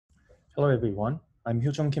Hello everyone, I'm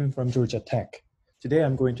Hyojong Kim from Georgia Tech. Today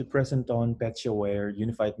I'm going to present on batch-aware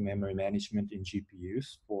unified memory management in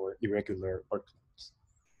GPUs for irregular workloads.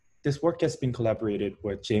 This work has been collaborated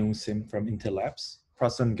with Jaewoong from Intel Labs,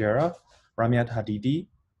 Prasun Gera, Ramyad Hadidi,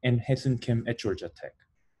 and Hyesoon Kim at Georgia Tech.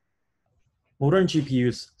 Modern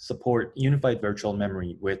GPUs support unified virtual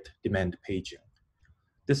memory with demand paging.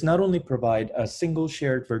 This not only provides a single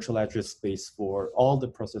shared virtual address space for all the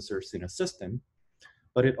processors in a system,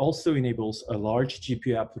 but it also enables a large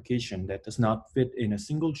GPU application that does not fit in a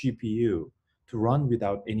single GPU to run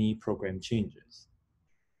without any program changes.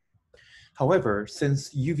 However,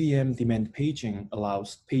 since UVM demand paging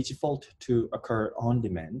allows page fault to occur on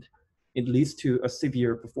demand, it leads to a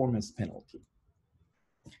severe performance penalty.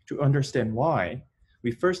 To understand why,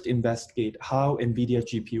 we first investigate how NVIDIA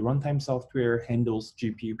GPU runtime software handles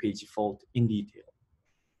GPU page fault in detail.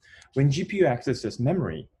 When GPU accesses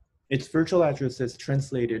memory, its virtual address is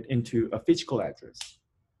translated into a physical address.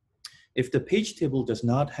 If the page table does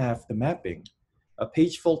not have the mapping, a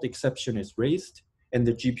page fault exception is raised and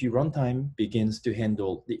the GPU runtime begins to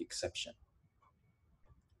handle the exception.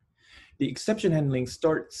 The exception handling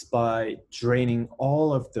starts by draining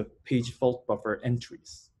all of the page fault buffer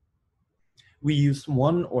entries. We use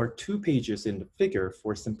 1 or 2 pages in the figure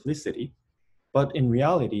for simplicity, but in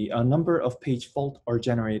reality, a number of page faults are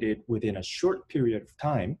generated within a short period of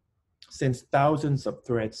time, since thousands of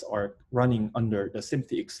threads are running under the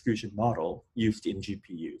SIMT execution model used in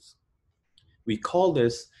GPUs. We call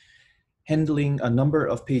this handling a number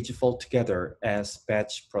of page faults together as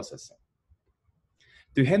batch processing.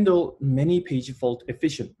 To handle many page faults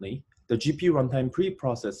efficiently, the GPU runtime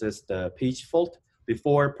pre-processes the page fault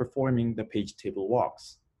before performing the page table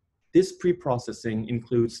walks. This pre-processing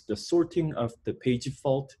includes the sorting of the page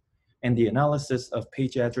fault and the analysis of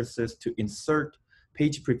page addresses to insert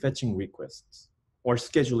page prefetching requests, or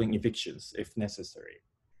scheduling evictions if necessary,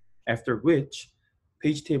 after which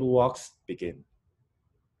page table walks begin.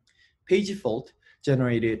 Page fault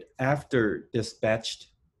generated after this batched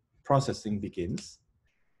processing begins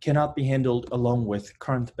cannot be handled along with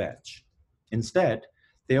current batch. Instead,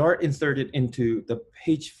 they are inserted into the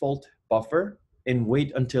page fault buffer and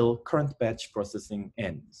wait until current batch processing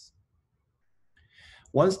ends.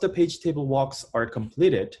 Once the page table walks are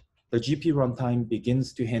completed, the GPU runtime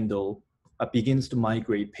begins to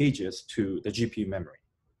migrate pages to the GPU memory.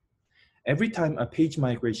 Every time a page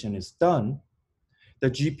migration is done, the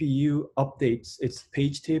GPU updates its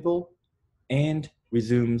page table and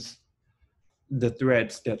resumes the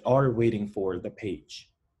threads that are waiting for the page.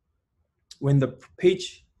 When the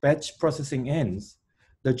page batch processing ends,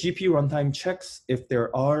 the GPU runtime checks if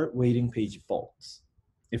there are waiting page faults.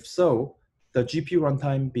 If so, the GPU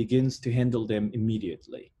runtime begins to handle them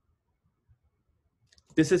immediately.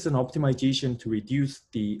 This is an optimization to reduce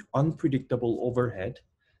the unpredictable overhead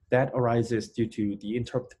that arises due to the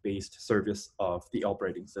interrupt-based service of the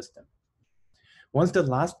operating system. Once the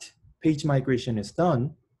last page migration is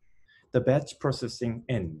done, the batch processing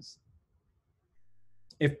ends.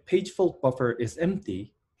 If page fault buffer is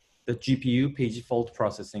empty, the GPU page fault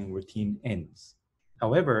processing routine ends.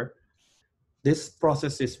 However, this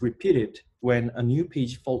process is repeated when a new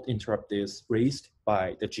page fault interrupt is raised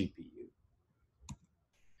by the GPU.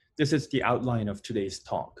 This is the outline of today's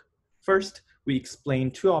talk. First, we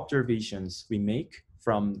explain 2 observations we make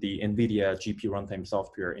from the NVIDIA GPU runtime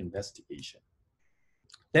software investigation.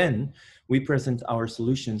 Then, we present our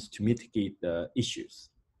solutions to mitigate the issues.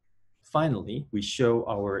 Finally, we show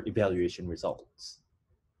our evaluation results.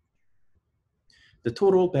 The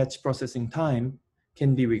total batch processing time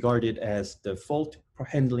can be regarded as the fault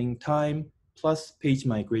handling time plus page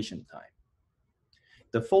migration time.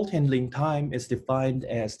 The fault handling time is defined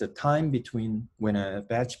as the time between when a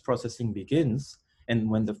batch processing begins and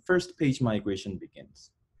when the first page migration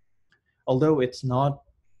begins. Although it's not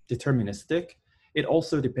deterministic, it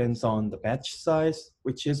also depends on the batch size,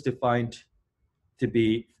 which is defined to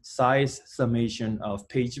be size summation of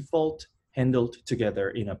page fault handled together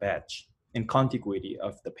in a batch and contiguity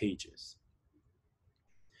of the pages.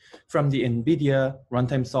 From the NVIDIA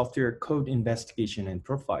runtime software code investigation and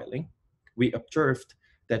profiling, we observed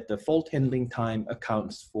that the fault handling time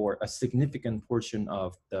accounts for a significant portion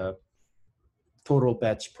of the total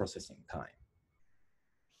batch processing time.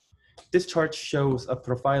 This chart shows a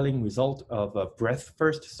profiling result of a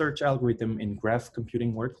breadth-first search algorithm in graph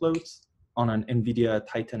computing workloads on an NVIDIA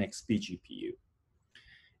Titan XP GPU.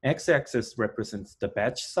 X-axis represents the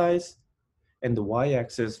batch size, and the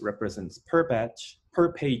y-axis represents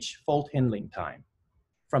per page fault handling time.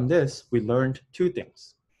 From this, we learned 2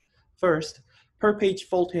 things. First, per page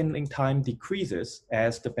fault handling time decreases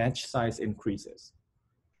as the batch size increases.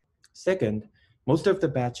 Second, most of the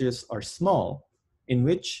batches are small, in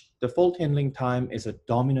which the fault handling time is a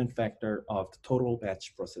dominant factor of the total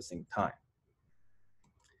batch processing time.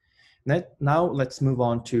 Now let's move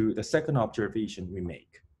on to the second observation we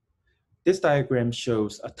make. This diagram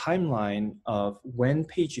shows a timeline of when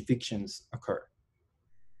page evictions occur.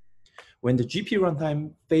 When the GPU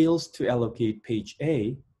runtime fails to allocate page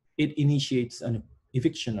A, it initiates an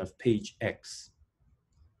eviction of page X.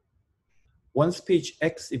 Once page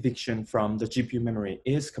X eviction from the GPU memory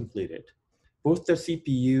is completed, both the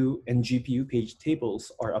CPU and GPU page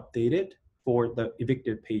tables are updated for the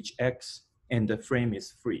evicted page X, and the frame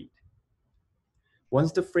is freed.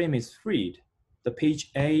 Once the frame is freed, the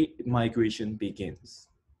page A migration begins.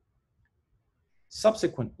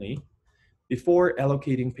 Subsequently, before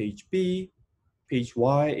allocating page B, page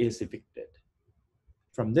Y is evicted.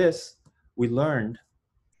 From this, we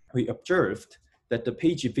observed that the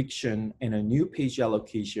page eviction and a new page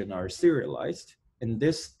allocation are serialized, and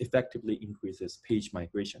this effectively increases page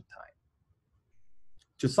migration time.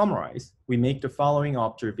 To summarize, we make the following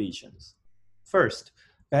observations. First,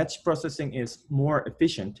 batch processing is more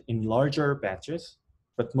efficient in larger batches,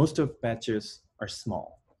 but most of batches are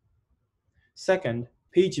small. Second,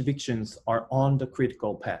 page evictions are on the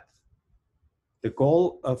critical path. The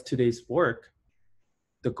goal of this work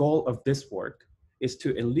is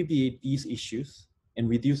to alleviate these issues and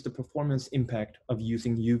reduce the performance impact of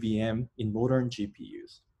using UVM in modern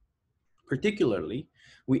GPUs. Particularly,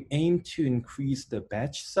 we aim to increase the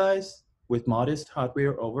batch size with modest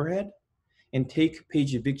hardware overhead and take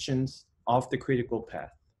page evictions off the critical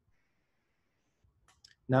path.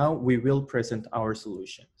 Now we will present our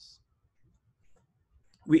solutions.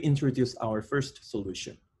 We introduce our first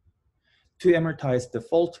solution. To amortize the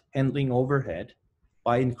fault handling overhead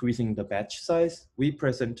by increasing the batch size, we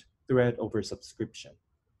present thread oversubscription.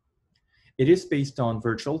 It is based on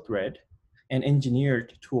virtual thread and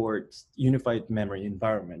engineered towards unified memory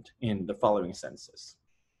environment in the following senses.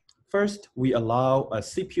 First, we allow a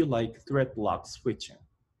CPU-like thread block switching,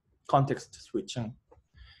 context switching.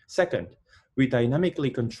 Second, we dynamically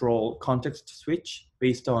control context switch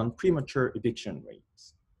based on premature eviction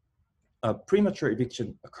rates. A premature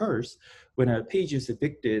eviction occurs when a page is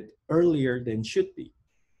evicted earlier than should be,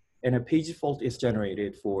 and a page fault is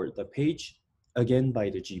generated for the page, again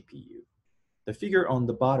by the GPU. The figure on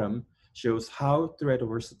the bottom shows how thread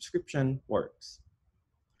oversubscription works.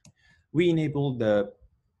 We enable the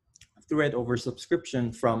thread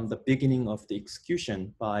oversubscription from the beginning of the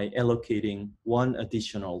execution by allocating one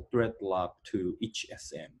additional thread block to each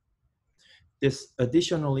SM. This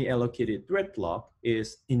additionally allocated thread block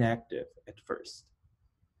is inactive at first.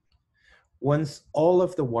 Once all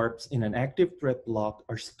of the warps in an active thread block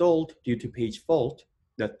are stalled due to page fault,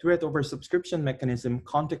 the thread oversubscription mechanism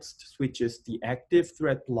context switches the active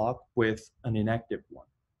thread block with an inactive one.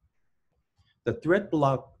 The thread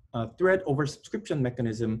oversubscription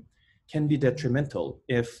mechanism can be detrimental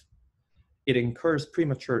if it incurs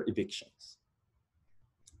premature evictions.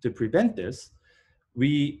 To prevent this,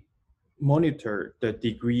 we monitor the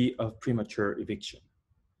degree of premature eviction.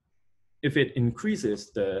 If it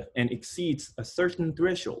increases and exceeds a certain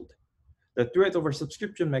threshold, the thread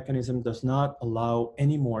oversubscription mechanism does not allow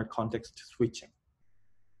any more context switching.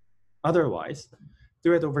 Otherwise,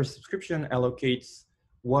 thread oversubscription allocates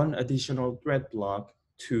one additional thread block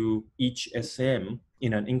to each SM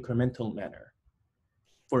in an incremental manner.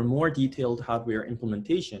 For more detailed hardware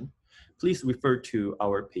implementation, please refer to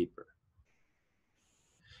our paper.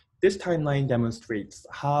 This timeline demonstrates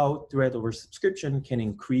how thread oversubscription can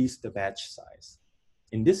increase the batch size.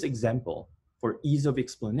 In this example, for ease of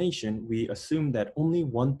explanation, we assume that only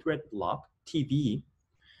one thread block, TB,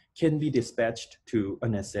 can be dispatched to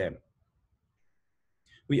an SM.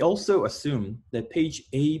 We also assume that page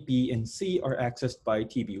A, B, and C are accessed by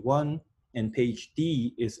TB1, and page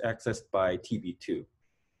D is accessed by TB2.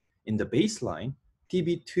 In the baseline,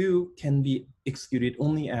 TB2 can be executed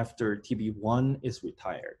only after TB1 is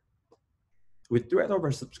retired. With thread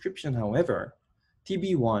oversubscription, however,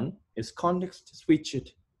 TB1 is context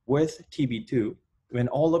switched with TB2 when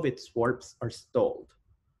all of its warps are stalled.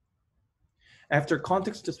 After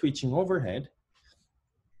context switching overhead,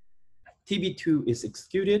 TB2 is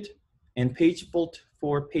executed and page fault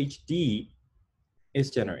for page D is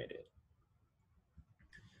generated,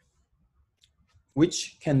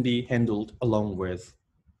 which can be handled along with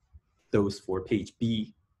those for page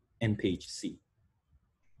B and page C.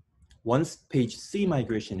 Once page C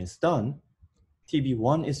migration is done,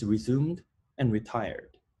 TB1 is resumed and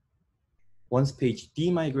retired. Once page D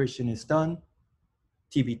migration is done,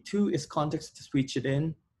 TB2 is context switched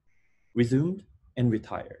in, resumed, and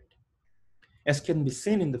retired. As can be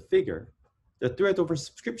seen in the figure, the thread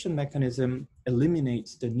oversubscription mechanism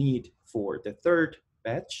eliminates the need for the third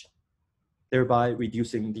batch, thereby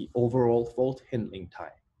reducing the overall fault handling time.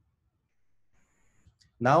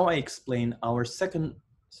 Now I explain our second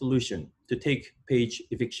solution to take page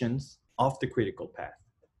evictions off the critical path.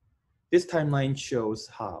 This timeline shows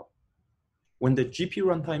how, when the GPU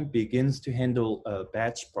runtime begins to handle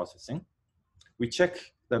batch processing, we check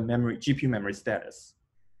the GPU memory status.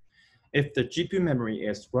 If the GPU memory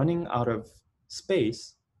is running out of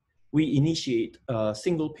space, we initiate a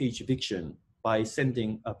single page eviction by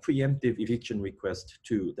sending a preemptive eviction request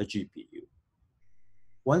to the GPU.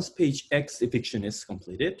 Once page X eviction is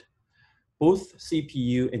completed, both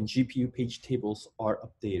CPU and GPU page tables are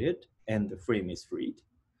updated and the frame is freed.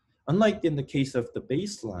 Unlike in the case of the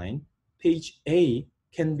baseline, page A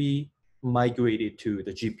can be migrated to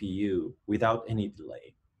the GPU without any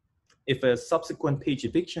delay. If a subsequent page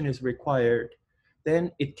eviction is required,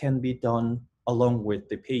 then it can be done along with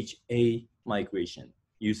the page A migration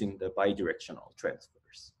using the bidirectional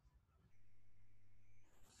transfers.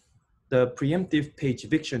 The preemptive page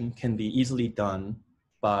eviction can be easily done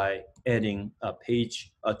by adding a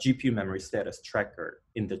GPU memory status tracker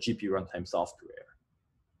in the GPU runtime software.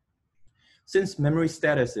 Since memory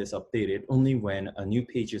status is updated only when a new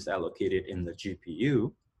page is allocated in the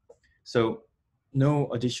GPU, so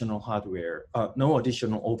no additional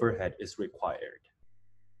overhead is required.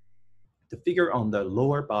 The figure on the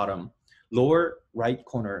lower right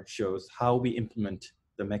corner shows how we implement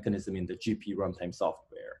the mechanism in the GPU runtime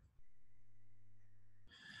software.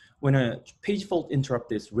 When a page fault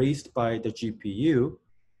interrupt is raised by the GPU,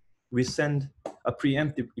 we send a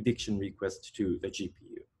preemptive eviction request to the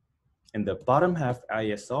GPU. And the bottom half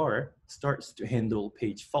ISR starts to handle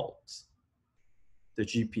page faults. The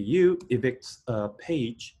GPU evicts a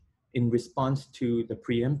page in response to the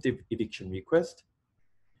preemptive eviction request.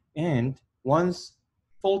 And once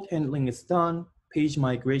fault handling is done, page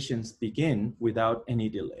migrations begin without any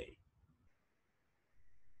delay.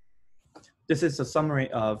 This is a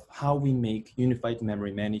summary of how we make unified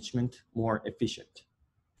memory management more efficient.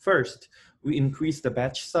 First, we increase the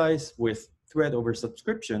batch size with thread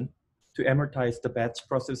oversubscription to amortize the batch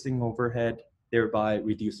processing overhead, thereby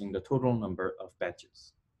reducing the total number of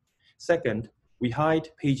batches. Second, we hide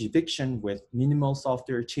page eviction with minimal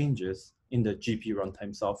software changes in the GPU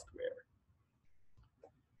runtime software.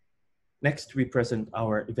 Next, we present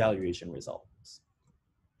our evaluation results.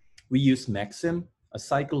 We use Maxim, a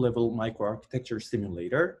cycle-level microarchitecture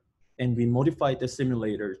simulator, and we modified the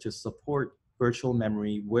simulator to support virtual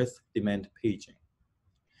memory with demand paging.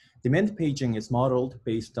 Demand paging is modeled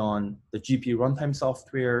based on the GPU runtime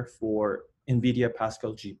software for NVIDIA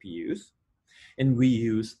Pascal GPUs, and we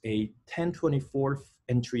use a 1024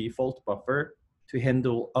 entry fault buffer to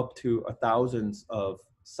handle up to 1,000 of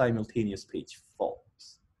simultaneous page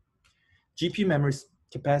faults. GPU memory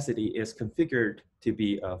capacity is configured to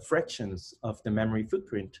be fractions of the memory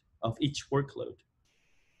footprint of each workload,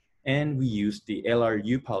 and we use the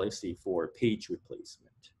LRU policy for page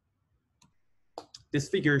replacement. This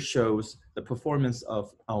figure shows the performance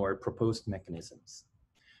of our proposed mechanisms.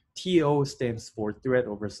 TO stands for thread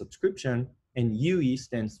oversubscription, and UE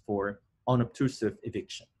stands for unobtrusive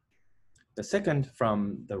eviction. The second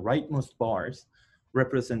from the rightmost bars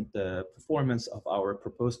represent the performance of our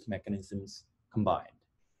proposed mechanisms combined.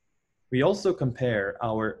 We also compare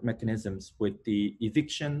our mechanisms with the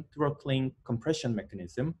eviction throttling compression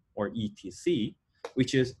mechanism, or ETC,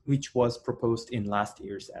 which was proposed in last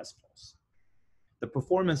year's ASPLOS. The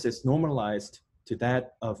performance is normalized to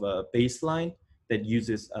that of a baseline that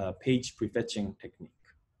uses a page prefetching technique.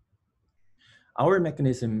 Our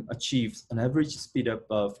mechanism achieves an average speedup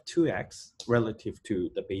of 2x relative to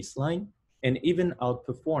the baseline and even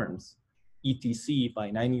outperforms ETC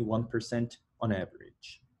by 91% on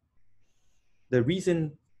average. The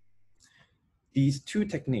reason these two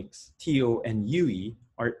techniques, TO and UE,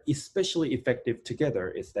 are especially effective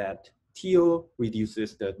together is that TO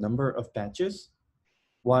reduces the number of batches,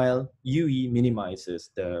 while UE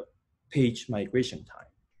minimizes the page migration time.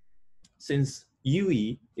 Since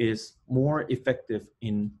UE is more effective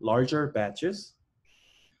in larger batches,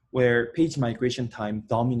 where page migration time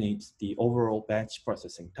dominates the overall batch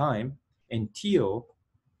processing time, and TO,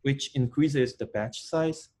 which increases the batch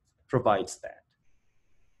size, provides that.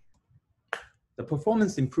 The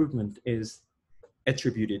performance improvement is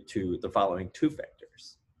attributed to the following two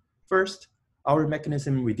factors. First, our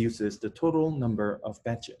mechanism reduces the total number of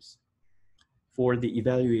batches. For the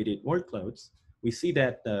evaluated workloads, we see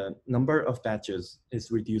that the number of batches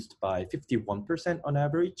is reduced by 51% on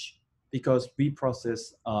average because we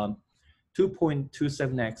process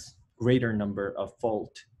 2.27x greater number of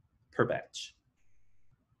faults per batch.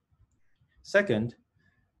 Second,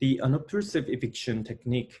 the unobtrusive eviction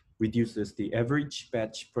technique reduces the average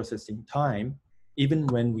batch processing time even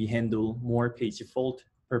when we handle more page faults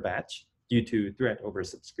per batch due to thread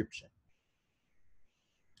oversubscription.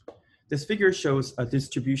 This figure shows a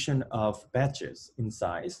distribution of batches in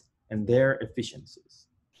size and their efficiencies.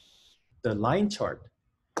 The line chart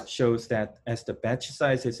shows that as the batch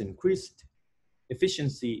size is increased,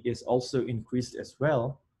 efficiency is also increased as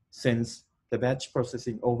well, since the batch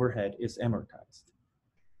processing overhead is amortized.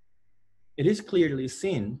 It is clearly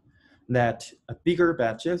seen that bigger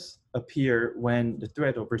batches appear when the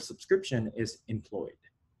thread oversubscription is employed.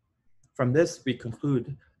 From this, we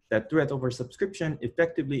conclude that thread oversubscription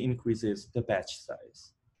effectively increases the batch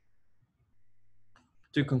size.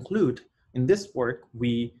 To conclude, in this work,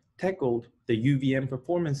 we tackled the UVM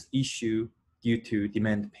performance issue due to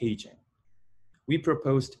demand paging. We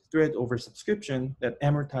proposed thread oversubscription that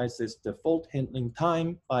amortizes the fault handling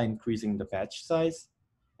time by increasing the batch size,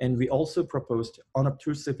 and we also proposed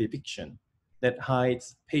unobtrusive eviction that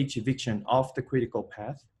hides page eviction off the critical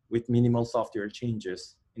path with minimal software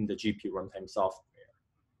changes in the GPU runtime software.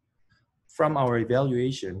 From our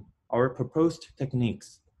evaluation, our proposed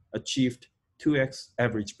techniques achieved 2x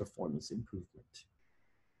average performance improvement.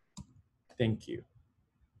 Thank you.